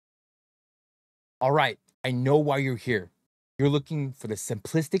All right, I know why you're here. You're looking for the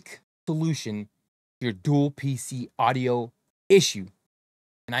simplistic solution to your dual PC audio issue,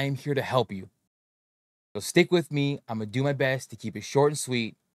 and I am here to help you. So stick with me. I'm going to do my best to keep it short and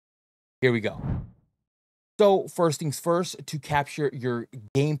sweet. Here we go. So, first things first, to capture your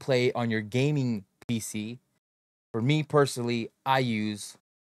gameplay on your gaming PC, for me personally, I use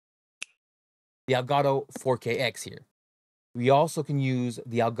the Elgato 4KX here. We also can use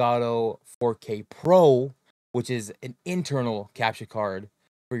the Elgato 4K Pro, which is an internal capture card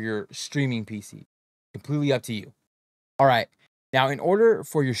for your streaming PC. Completely up to you. All right. Now, in order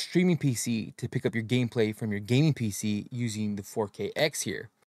for your streaming PC to pick up your gameplay from your gaming PC using the 4KX here,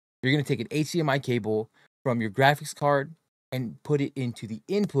 you're going to take an HDMI cable from your graphics card and put it into the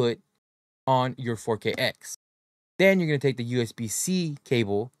input on your 4KX. Then you're going to take the USB-C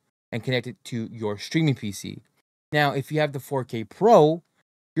cable and connect it to your streaming PC. Now, if you have the 4K Pro,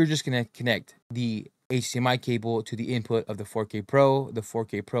 you're just going to connect the HDMI cable to the input of the 4K Pro. The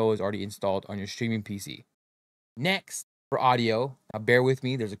 4K Pro is already installed on your streaming PC. Next, for audio, now bear with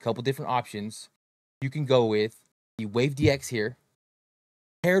me, there's a couple different options. You can go with the Wave DX here,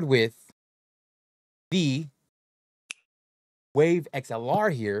 paired with the Wave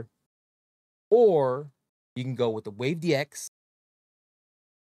XLR here, or you can go with the Wave DX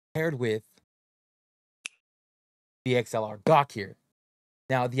paired with the XLR Dock here.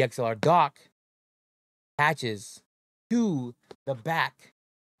 Now, the XLR Dock attaches to the back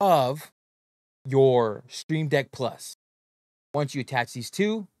of your Stream Deck Plus. Once you attach these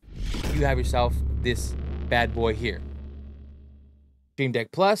two, you have yourself this bad boy here. Stream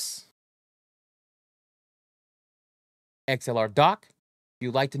Deck Plus, XLR Dock. If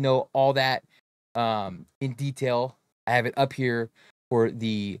you'd like to know all that in detail, I have it up here for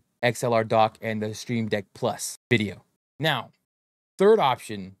the XLR Dock and the Stream Deck Plus video. Now, third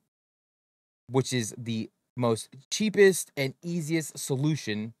option, which is the most cheapest and easiest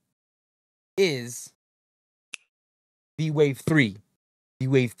solution, is the Wave 3. The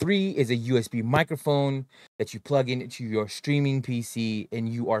Wave 3 is a USB microphone that you plug into your streaming PC and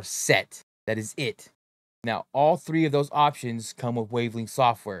you are set. That is it. Now, all three of those options come with Wavelink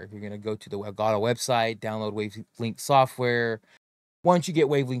software. You're going to go to the Elgato website, download Wavelink software. Once you get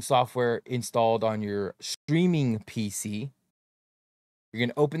Wavelink software installed on your streaming PC, you're going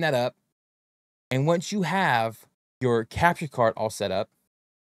to open that up. And once you have your capture card all set up,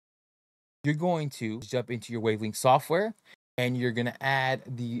 you're going to jump into your Wavelink software and you're going to add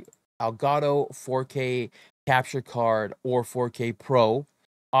the Elgato 4K capture card or 4K Pro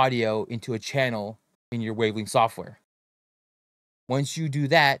audio into a channel in your Wavelink software. Once you do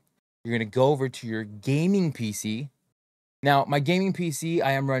that, you're going to go over to your gaming PC. Now, my gaming PC,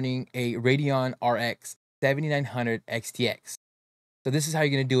 I am running a Radeon RX 7900 XTX. So this is how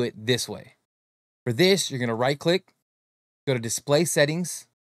you're going to do it this way. For this, you're going to right-click, go to Display Settings.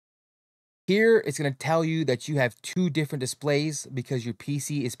 Here, it's going to tell you that you have two different displays because your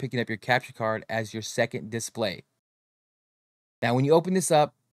PC is picking up your capture card as your second display. Now, when you open this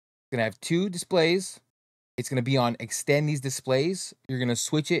up, it's going to have two displays. It's going to be on Extend These Displays. You're going to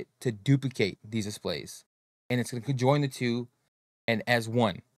switch it to Duplicate These Displays. And it's going to conjoin the two and as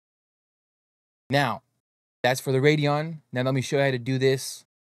one. Now, that's for the Radeon. Now, let me show you how to do this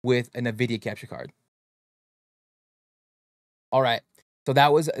with an Nvidia capture card. All right. So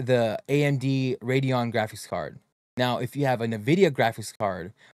that was the AMD Radeon graphics card. Now, if you have a Nvidia graphics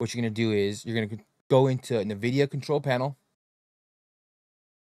card, what you're going to do is you're going to go into Nvidia control panel.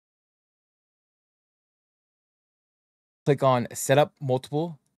 Click on Set Up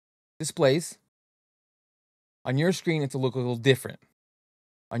Multiple Displays. On your screen, it's going to look a little different.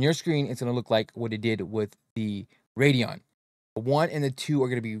 On your screen, it's going to look like what it did with the Radeon. The 1 and the 2 are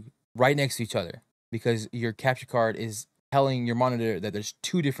going to be right next to each other because your capture card is telling your monitor that there's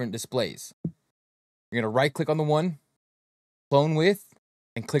two different displays. You're going to right-click on the 1, clone with,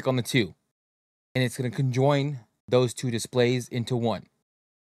 and click on the 2. And it's going to conjoin those two displays into one.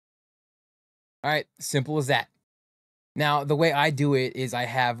 All right, simple as that. Now, the way I do it is I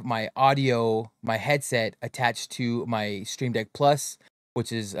have my audio, my headset attached to my Stream Deck Plus,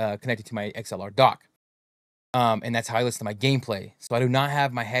 which is connected to my XLR Dock. And that's how I listen to my gameplay. So I do not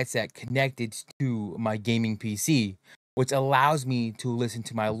have my headset connected to my gaming PC, which allows me to listen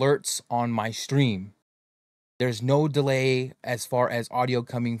to my alerts on my stream. There's no delay as far as audio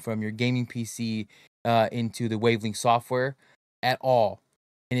coming from your gaming PC into the Wavelink software at all.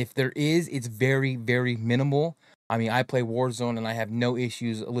 And if there is, it's very, very minimal. I mean, I play Warzone and I have no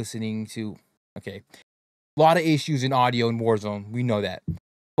issues listening to, okay, a lot of issues in audio in Warzone. We know that.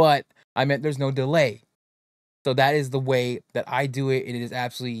 But I meant there's no delay. So that is the way that I do it. It is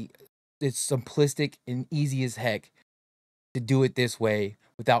absolutely simplistic and easy as heck to do it this way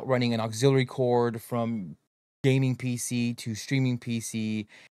without running an auxiliary cord from gaming PC to streaming PC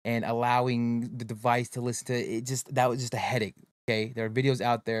and allowing the device to listen to it. That was just a headache. Okay, there are videos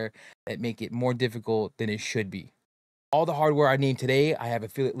out there that make it more difficult than it should be. All the hardware I named today, I have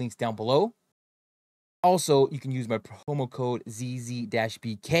affiliate links down below. Also, you can use my promo code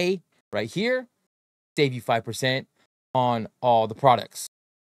ZZ-BK right here, save you 5% on all the products.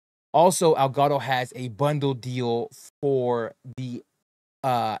 Also, Elgato has a bundle deal for the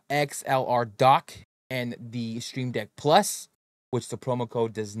XLR Dock and the Stream Deck Plus, which the promo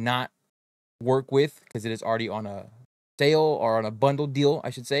code does not work with because it is already on a sale or on a bundle deal, I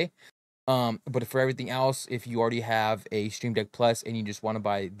should say. But for everything else, if you already have a Stream Deck Plus and you just want to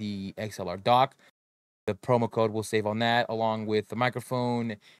buy the XLR Dock, the promo code will save on that, along with the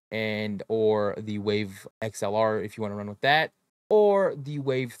microphone and or the Wave XLR if you want to run with that, or the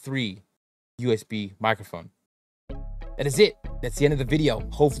Wave 3 USB microphone. That is it. That's the end of the video.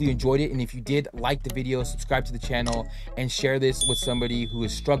 Hopefully you enjoyed it, and if you did, like the video, subscribe to the channel, and share this with somebody who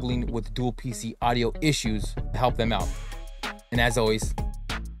is struggling with dual PC audio issues to help them out. And as always,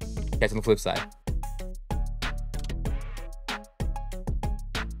 catch you on the flip side.